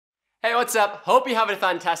Hey, what's up? Hope you're having a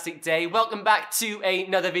fantastic day. Welcome back to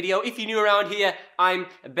another video. If you're new around here, I'm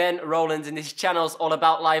Ben Rowlands and this channel's all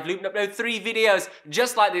about live loop and upload 3 videos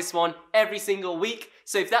just like this one every single week.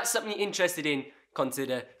 So if that's something you're interested in,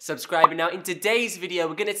 consider subscribing. Now in today's video,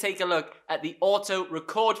 we're going to take a look at the auto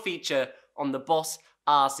record feature on the Boss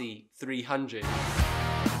RC-300.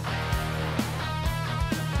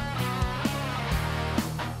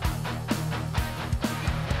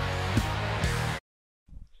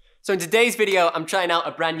 So in today's video, I'm trying out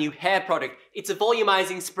a brand new hair product. It's a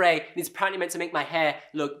volumizing spray, and it's apparently meant to make my hair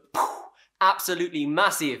look absolutely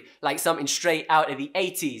massive, like something straight out of the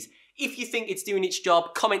 80s. If you think it's doing its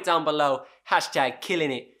job, comment down below,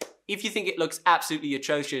 #killing it. If you think it looks absolutely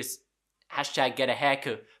atrocious, #get a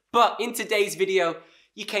haircut. But in today's video,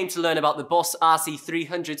 you came to learn about the Boss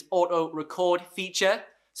RC-300's auto record feature.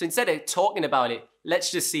 So instead of talking about it,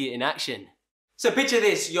 let's just see it in action. So picture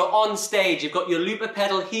this, you're on stage, you've got your looper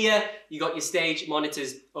pedal here, you've got your stage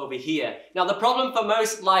monitors over here. Now the problem for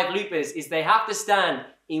most live loopers is they have to stand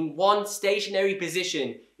in one stationary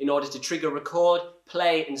position in order to trigger record,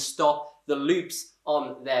 play and stop the loops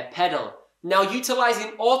on their pedal. Now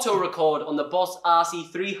utilizing auto record on the Boss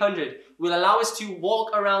RC-300 will allow us to walk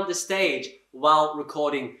around the stage while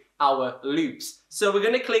recording our loops. So we're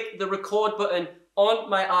going to click the record button on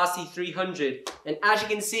my RC-300, and as you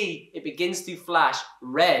can see, it begins to flash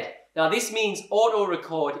red. Now this means auto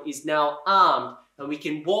record is now armed and we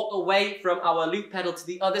can walk away from our loop pedal to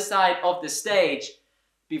the other side of the stage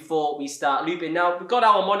before we start looping. Now we've got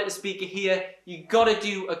our monitor speaker here. You've got to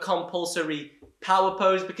do a compulsory power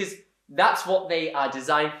pose because that's what they are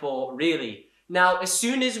designed for, really. Now as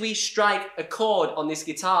soon as we strike a chord on this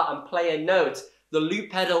guitar and play a note, the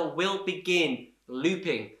loop pedal will begin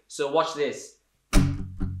looping. So watch this.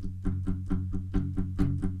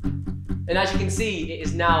 And as you can see, it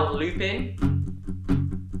is now looping.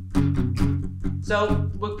 So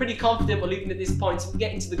we're pretty confident we're looping at this point. So we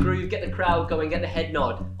get into the groove, get the crowd going, get the head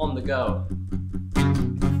nod on the go.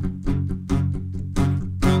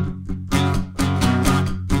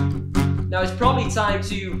 Now it's probably time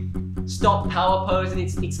to stop power posing.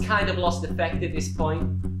 It's kind of lost effect at this point.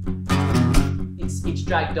 It's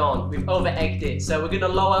dragged on. We've over-egged it. So we're going to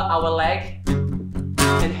lower our leg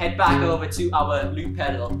and head back over to our loop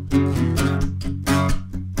pedal.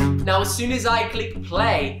 Now as soon as I click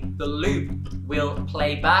play, the loop will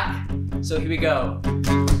play back. So here we go.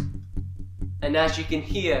 And as you can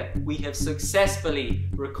hear, we have successfully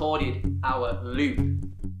recorded our loop.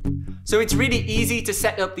 So it's really easy to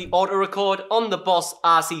set up the auto record on the Boss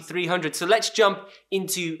RC-300. So let's jump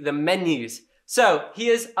into the menus. So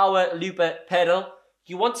here's our looper pedal.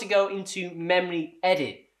 You want to go into memory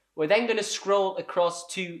edit. We're then going to scroll across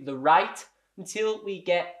to the right until we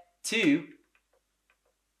get to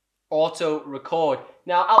auto record.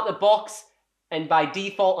 Now out the box and by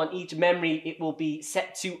default on each memory it will be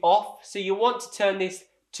set to off. So you want to turn this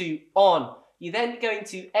to on. You're then going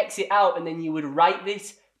to exit out and then you would write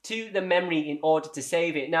this to the memory in order to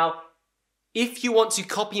save it. Now if you want to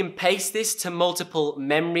copy and paste this to multiple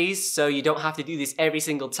memories so you don't have to do this every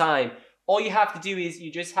single time, all you have to do is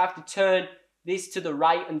you just have to turn this to the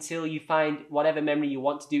right until you find whatever memory you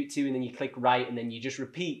want to do it to, and then you click right and then you just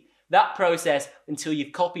repeat that process until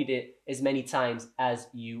you've copied it as many times as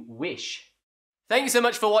you wish. Thank you so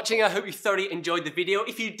much for watching. I hope you thoroughly enjoyed the video.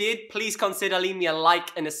 If you did, please consider leaving me a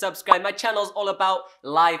like and a subscribe. My channel's all about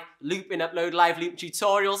live loop and upload, live loop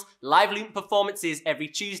tutorials, live loop performances every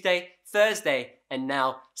Tuesday, Thursday, and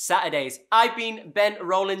now Saturdays. I've been Ben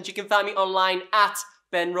Rowlands. You can find me online at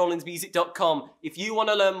benrowlandsmusic.com. If you want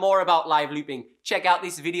to learn more about live looping, check out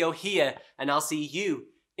this video here, and I'll see you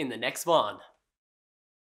in the next one.